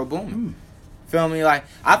to Metro Boomin. Feel me? Like,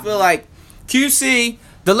 I feel like QC,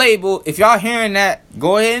 the label, if y'all hearing that,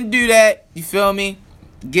 go ahead and do that. You feel me?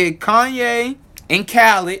 Get Kanye and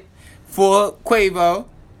Khaled for Quavo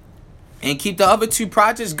and keep the other 2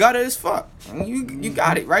 projects gutter as fuck. You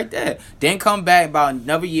got it right there. Then come back about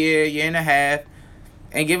another year and a half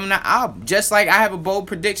and give them the album. Just like I have a bold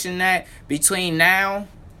prediction that between now,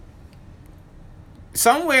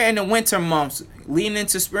 somewhere in the winter months, leading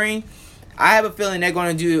into spring, I have a feeling they're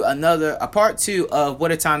going to do a part 2 of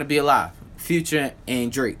What a Time to Be Alive, Future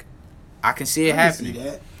and Drake. I can see it happening. See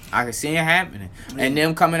that. I can see it happening. And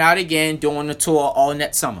them coming out again, doing the tour all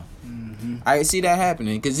next summer. I can see that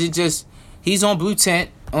happening because he's on Blue Tent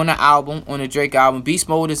on the album, on the Drake album. Beast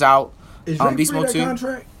Mode is out. Is Drake Beast free Mode that 2.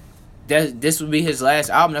 contract? This would be his last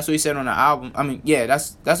album. That's what he said on the album. I mean, yeah,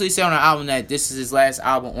 that's what he said on the album, that this is his last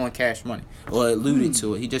album on Cash Money, or alluded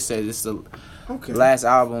to it. He just said this is the Okay. last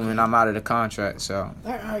album and I'm out of the contract. So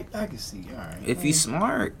I can see. All right. if he's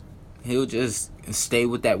smart, he'll just stay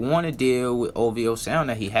with that Warner deal with OVO Sound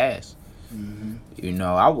that he has. You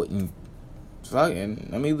know, I wouldn't.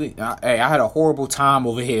 Fucking, hey, I had a horrible time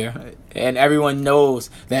over here, and everyone knows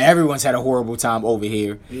that everyone's had a horrible time over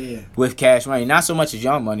here. Yeah. With Cash Money, not so much as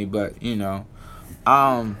Young Money, but you know.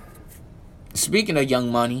 Speaking of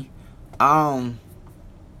Young Money,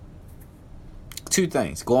 2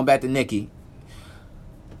 things. Going back to Nicki,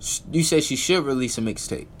 you said she should release a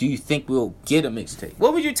mixtape. Do you think we'll get a mixtape?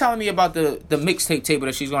 What were you telling me about the mixtape table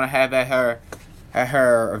that she's gonna have at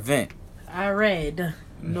her event? I read.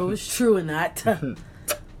 No, it's true or not.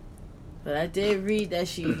 But I did read that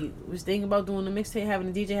she was thinking about doing a mixtape, having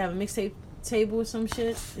a DJ have a mixtape table or some shit.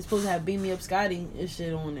 It's supposed to have Beam Me Up Scotty and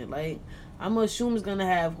shit on it. Like, I'm gonna assume it's gonna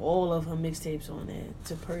have all of her mixtapes on there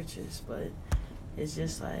to purchase. But it's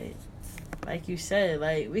just like you said,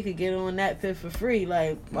 like, we could get on that pit for free.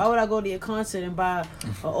 Like, why would I go to your concert and buy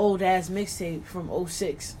an old ass mixtape from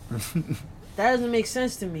 06? That doesn't make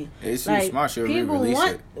sense to me. It's too Like, smart. She'll people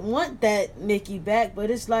re-release want that Nicki back,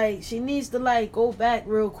 but it's like she needs to like go back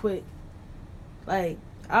real quick. Like,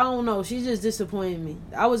 I don't know. She just disappointed me.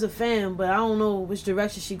 I was a fan, but I don't know which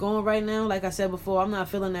direction she going right now. Like I said before, I'm not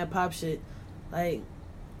feeling that pop shit. Like,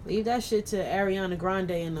 leave that shit to Ariana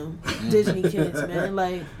Grande and them Disney kids, man.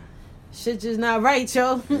 Like, shit just not right,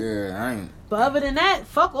 yo. Yeah, I ain't. But other than that,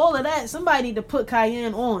 fuck all of that. Somebody need to put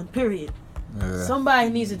Cayenne on, period. Yeah. Somebody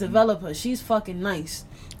needs to develop her. She's fucking nice.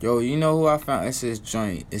 Yo, you know who I found? It's this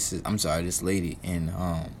joint. This lady in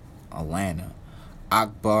Atlanta.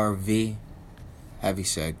 Akbar V. Heavy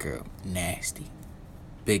set girl. Nasty.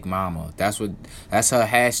 Big Mama. That's her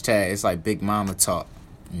hashtag. It's like Big Mama talk.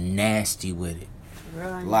 Nasty with it.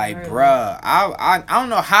 Like, bruh. I don't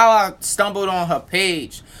know how I stumbled on her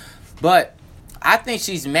page, but I think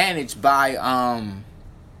she's managed by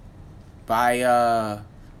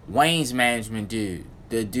Wayne's management dude.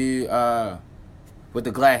 The dude with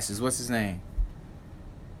the glasses. What's his name?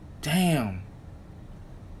 Damn.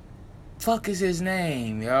 Fuck is his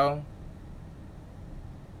name, yo?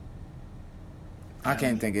 I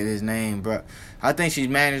can't think of his name, but I think she's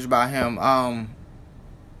managed by him.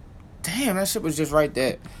 Damn, that shit was just right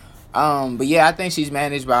there. But yeah, I think she's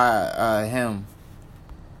managed by him.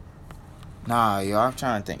 Nah, yo, I'm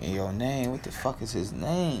trying to think of your name. What the fuck is his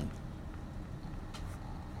name?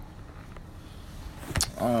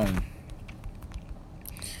 Hold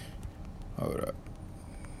up,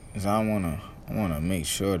 cause I wanna make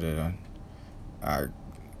sure that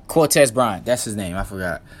Cortez Bryant. That's his name. I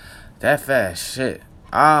forgot. That fast shit.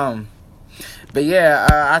 But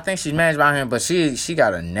yeah, I think she's managed by him. But she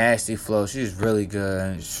got a nasty flow. She's really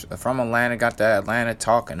good. She's from Atlanta, got that Atlanta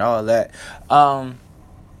talk and all that. I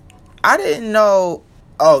didn't know.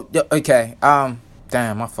 Oh, okay.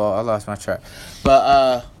 Damn, my fault. I lost my track.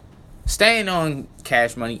 But staying on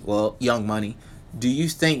Cash Money, well, Young Money. Do you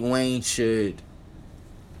think Wayne should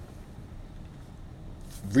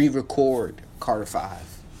re-record Carter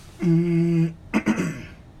 5?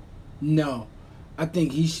 No, I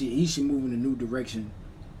think he should move in a new direction.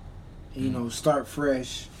 You know, start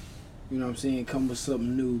fresh. You know what I'm saying? Come with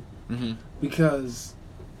something new. Mm-hmm. Because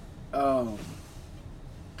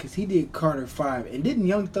he did Carter 5, and didn't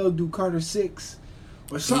Young Thug do Carter 6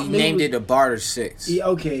 or something? He named it a Barter 6. Yeah,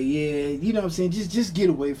 okay, yeah. You know what I'm saying? Just get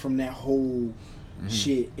away from that whole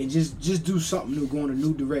shit and just do something new. Go in a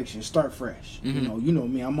new direction. Start fresh. Mm-hmm. You know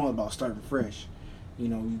me. I'm all about starting fresh. You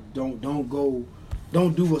know, don't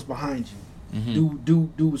do what's behind you. Mm-hmm.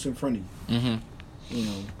 Do what's in front of you. Mm-hmm. You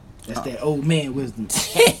know, that's that old man wisdom.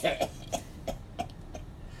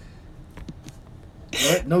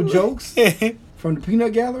 What? No jokes from the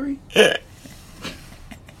peanut gallery?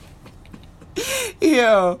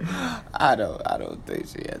 Yo, I don't think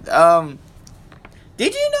she had.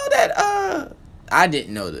 Did you know that? I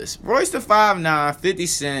didn't know this. Royce the 5'9", 50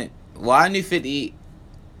 Cent. Well, I knew 50.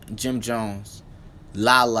 Jim Jones,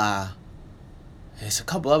 Lala. There's a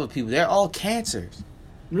couple other people. They're all cancers.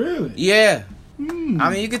 Really? Yeah. I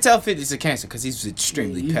mean, you can tell 50's a cancer because he's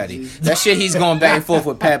extremely petty. That shit he's going back and forth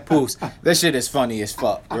with Pat Poose. That shit is funny as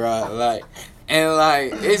fuck, right?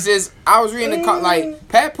 It's just, I was reading like,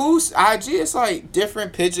 Pat Poose, IG, it's like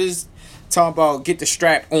different pictures talking about get the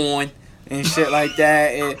strap on and shit like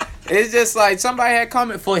that. And it's just like somebody had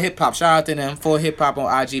comment for hip hop. Shout out to them for hip hop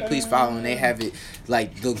on IG. Please follow them. They have it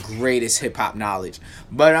like the greatest hip hop knowledge.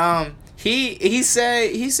 But he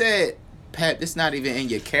said, Pat, it's not even in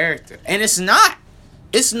your character, and it's not.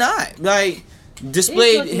 It's not like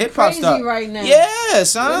displayed hip hop stuff right now. Yeah,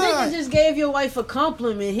 son. The nigga just gave your wife a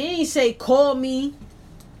compliment. He ain't say call me,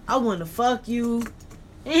 I want to fuck you.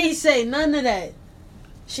 He ain't say none of that.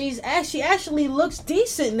 She actually looks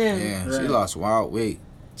decent now. Yeah, she lost wild weight.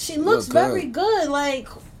 She looks very good. Like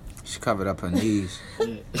she covered up her knees.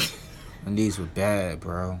 Her knees were bad,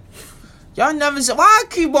 bro. Y'all never said why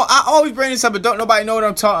I always bring this up, but don't nobody know what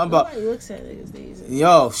I'm talking about. Nobody looks at niggas' knees.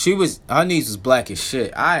 Yo, her knees was black as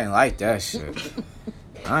shit. I ain't like that shit.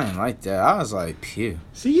 I ain't like that. I was like, pew.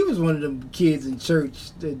 See, you was one of them kids in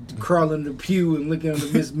church that crawl in the pew and look under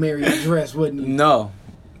Miss Mary's dress, wasn't you? No.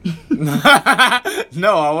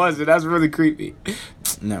 No, I wasn't. That's really creepy.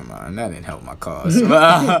 Never mind. That didn't help my cause.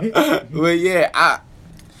 But yeah,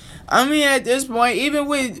 I mean, at this point, even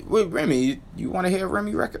with Remy, you want to hear a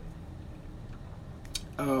Remy record?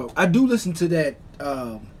 I do listen to that.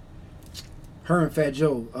 Her and Fat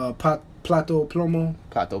Joe, Plato Plomo.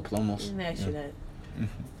 Plato Plomos. He didn't ask you that.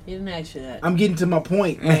 He didn't ask you that. I'm getting to my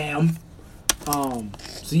point, ma'am.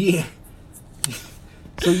 So yeah,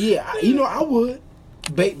 I would,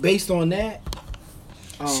 based on that.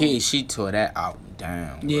 She tore that album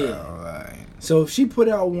down. Yeah. Bro, like. So if she put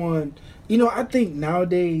out one, I think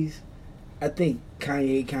nowadays,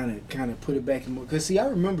 Kanye kind of put it back in more. Cause see, I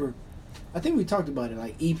remember. I think we talked about it.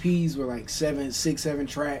 Like EPs were like 7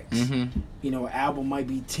 tracks. Mm-hmm. Album might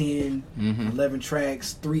be 10, 11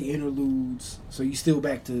 tracks, 3 interludes. So you still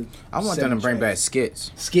back to. I want them to bring back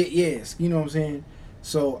skits. Yes. You know what I'm saying?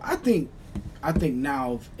 So I think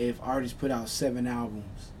now if artists put out 7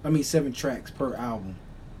 tracks per album,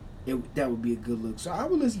 that would be a good look. So I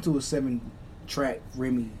would listen to a 7-track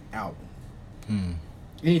Remy album.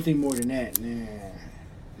 Anything more than that, nah.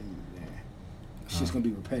 It's just gonna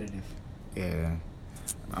be repetitive. Yeah.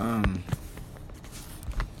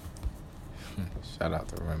 Shout out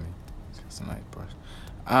to Remy. That's a nice brush.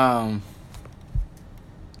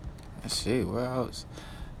 Shit, what else?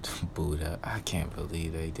 Buddha. I can't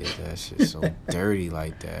believe they did that shit so dirty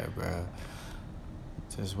like that, bro.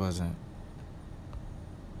 Just wasn't.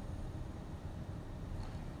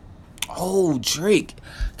 Oh, Drake.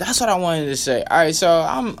 That's what I wanted to say. All right, so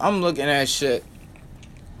I'm looking at shit.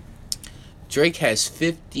 Drake has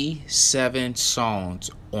 57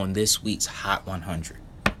 songs on this week's Hot 100.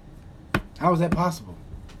 How is that possible?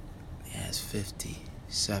 He has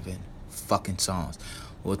 57 fucking songs.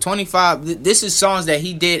 Well, 25. This is songs that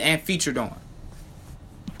he did and featured on.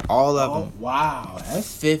 All of them. Wow,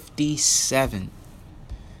 that's 57.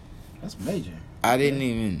 That's major. I didn't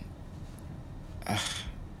even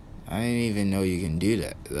know you can do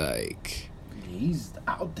that. Like, He's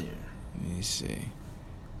out there. let me see.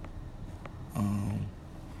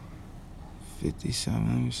 57.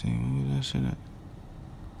 Let me see. What was that shit at?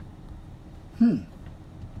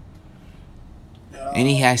 And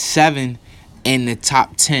he has 7 in the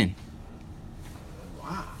top 10.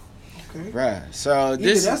 Wow. Okay. Bruh. So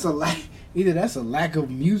this. Either that's a lack of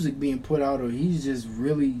music being put out, or he's just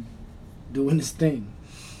really doing his thing.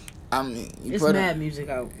 I mean, you It's put mad music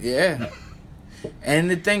out. Yeah. And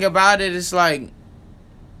the thing about it is, like,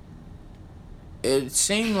 it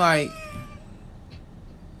seemed like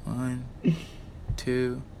 1,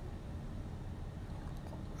 2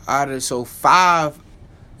 out of 5.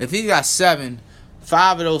 If he got 7,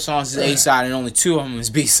 5 of those songs is A side and only 2 of them is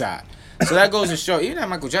B side. So that goes to show, even that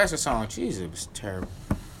Michael Jackson song, Jesus, it was terrible.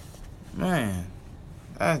 Man.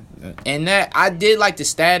 And that, I did like the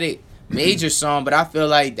Static Major song, but I feel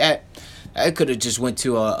like that could have just went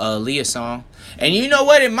to a Aaliyah song. And you know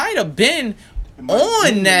what? It might have been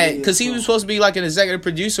on that, because he was supposed to be like an executive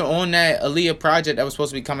producer on that Aaliyah project that was supposed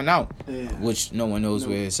to be coming out, which no one knows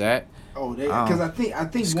where it's at. Oh, because I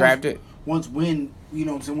think scrapped it. Once when you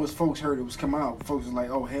know, so once folks heard it was coming out, folks was like,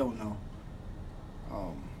 oh hell no.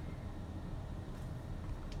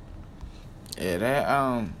 Yeah,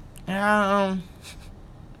 that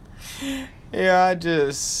yeah, I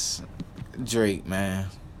just Drake, man.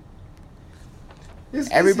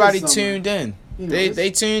 Everybody tuned in. You know,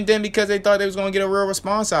 they tuned in because they thought they was gonna get a real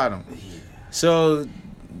response out of him. Yeah. So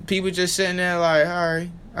people just sitting there like, all right,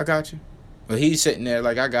 I got you. But he's sitting there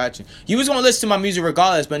like, I got you. You was gonna listen to my music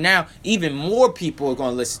regardless, but now even more people are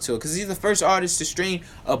gonna listen to it because he's the first artist to stream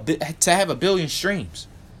to have 1 billion streams.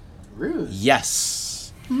 Really?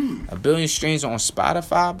 Yes. 1 billion streams on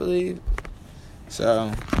Spotify, I believe.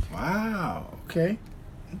 So. Wow. Okay.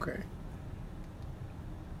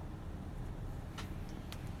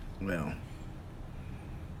 Well,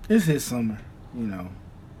 it's his summer, you know.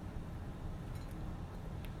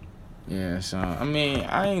 Yeah, so I mean,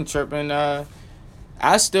 I ain't tripping. I'm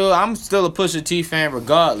still a Pusha T fan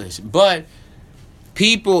regardless. But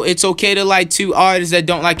people, it's okay to like 2 artists that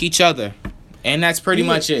don't like each other, and that's pretty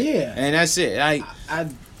much it. Yeah, and that's it.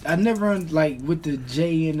 I never like with the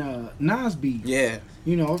Jay and Nas beat. Yeah,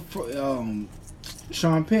 you know,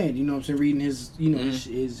 Sean Penn. You know what I'm saying? Reading his, you know,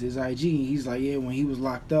 his IG. He's like, yeah, when he was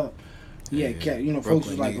locked up. Yeah, you know, folks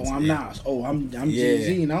was like, "Oh, I'm Nas. Oh, I'm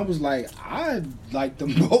Jay-Z," and I was like, I like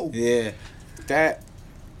them both. Yeah, that.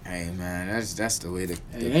 Hey man, that's the way to.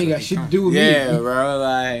 It ain't got shit to do with me. Yeah, bro.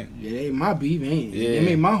 Like, yeah, they ain't my beef. They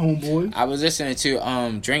made my homeboy. I was listening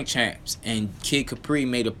to Drink Champs, and Kid Capri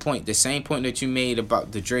made a point, the same point that you made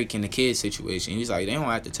about the Drake and the kid situation. He's like, they don't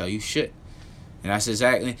have to tell you shit. And that's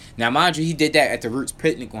exactly. Now, mind you, he did that at the Roots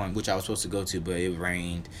picnic one, which I was supposed to go to, but it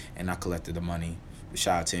rained, and I collected the money.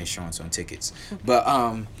 Shout out to insurance on tickets. But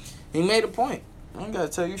he made a point. I ain't gotta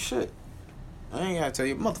tell you shit. I ain't gotta tell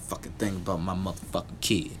you a motherfucking thing about my motherfucking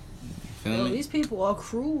kid. Feel me? These people are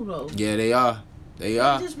cruel though. Yeah, they are. They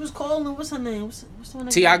just was calling her. What's her name? What's the one?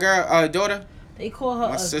 T.I. girl, daughter. They call her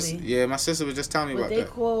my ugly. sister. Yeah, my sister was just telling me about that. They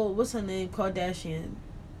call what's her name? Kardashian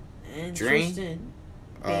and Dream? Tristan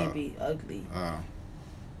baby ugly.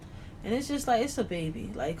 And it's just like, it's a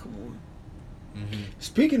baby. Like, come on. Mm-hmm.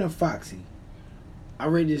 Speaking of Foxy, I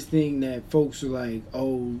read this thing that folks are like,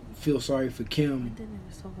 oh, feel sorry for Kim. I didn't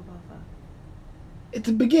even talk about Foxy. At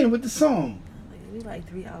the beginning with the song. We like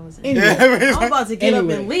 3 hours in. Anyway, I'm about to get up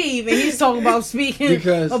and leave, and he's talking about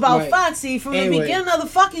about Foxy from the beginning of the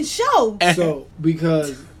fucking show. So,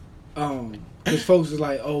 because folks was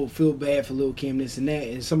like, oh, feel bad for Lil' Kim, this and that.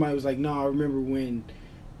 And somebody was like, no, I remember when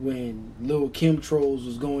Lil' Kim trolls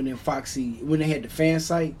was going in Foxy, when they had the fan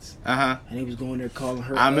sites. And they was going there calling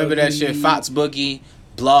her I remember ugly. that shit, Fox Boogie,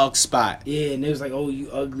 Blog Spot. Yeah, and they was like, oh,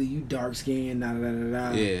 you ugly, you dark skinned, da da da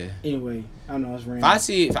da. Yeah. Anyway, I don't know, it's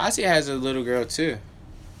random. Foxy has a little girl too.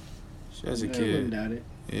 She has a kid. I wouldn't doubt it.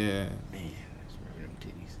 Yeah. Man, that's them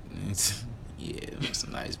titties. Yeah,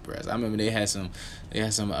 some nice breasts. I remember they had some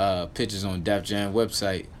pictures on Def Jam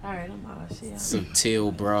website. All right, I'm out. Some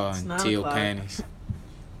teal bra and teal panties.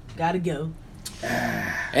 Gotta go.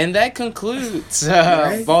 And that concludes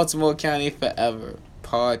Right. Baltimore County Forever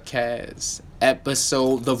podcast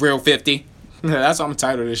episode, The Real 50. That's what I'm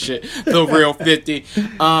titled this shit. The Real 50.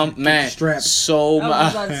 Man, Strap. so I was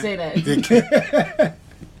much. about to say that.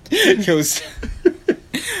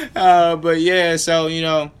 But yeah, so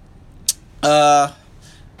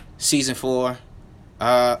season 4.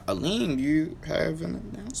 Aline, you have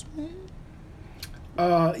an announcement?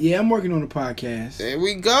 Yeah, I'm working on a podcast. There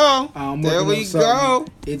we go. I'm There working we on something. go.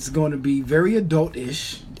 It's going to be very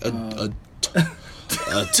adult-ish.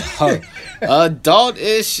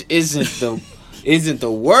 Adult-ish isn't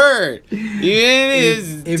the word. It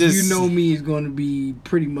is. If just- you know me, it's going to be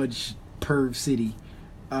pretty much Perv City.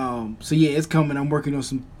 So yeah, it's coming. I'm working on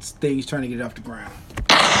some things, trying to get it off the ground.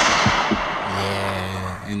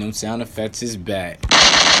 Yeah, and them sound effects is back.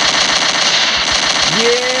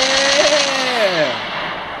 Yeah.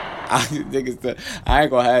 I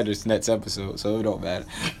ain't gonna have this next episode, so it don't matter.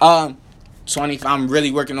 I'm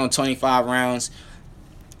really working on 25 rounds.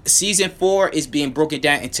 Season 4 is being broken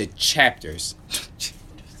down into chapters.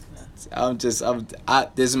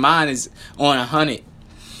 This mine is on 100.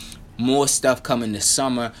 More stuff coming this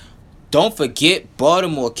summer. Don't forget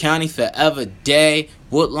Baltimore County Forever Day,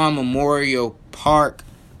 Woodlawn Memorial Park,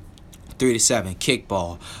 3 to 7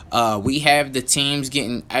 kickball. We have the teams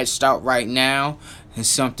getting etched out right now. And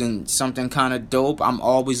something kind of dope. I'm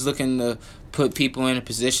always looking to put people in a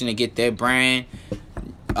position to get their brand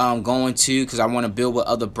going too, because I want to build with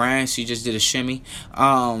other brands. She just did a shimmy.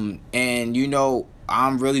 And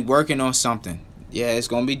I'm really working on something. Yeah, it's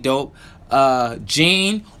gonna be dope.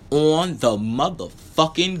 Gene on the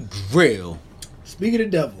motherfucking grill. Speak of the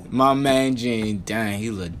devil. My man Gene, dang,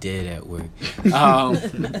 he look dead at work.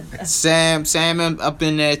 Sam up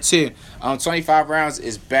in there too. 25 rounds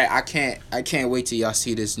is back. I can't wait till y'all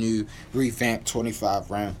see this new revamped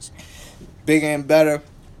 25 rounds. Bigger and better.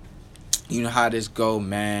 You know how this go,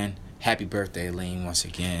 man. Happy birthday, Lean, once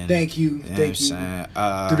again. Thank you. You know Thank you. what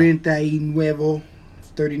I'm saying? 39,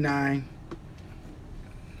 39.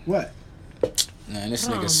 What? Man, this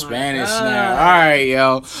Oh nigga my Spanish God. now. All right,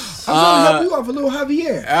 yo. I'm trying to help you off a little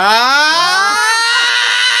Javier.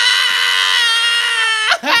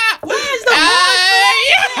 Where's the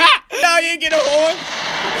No, you get a horn.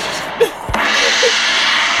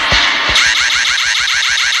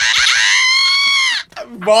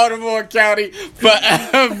 Baltimore County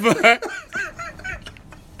forever.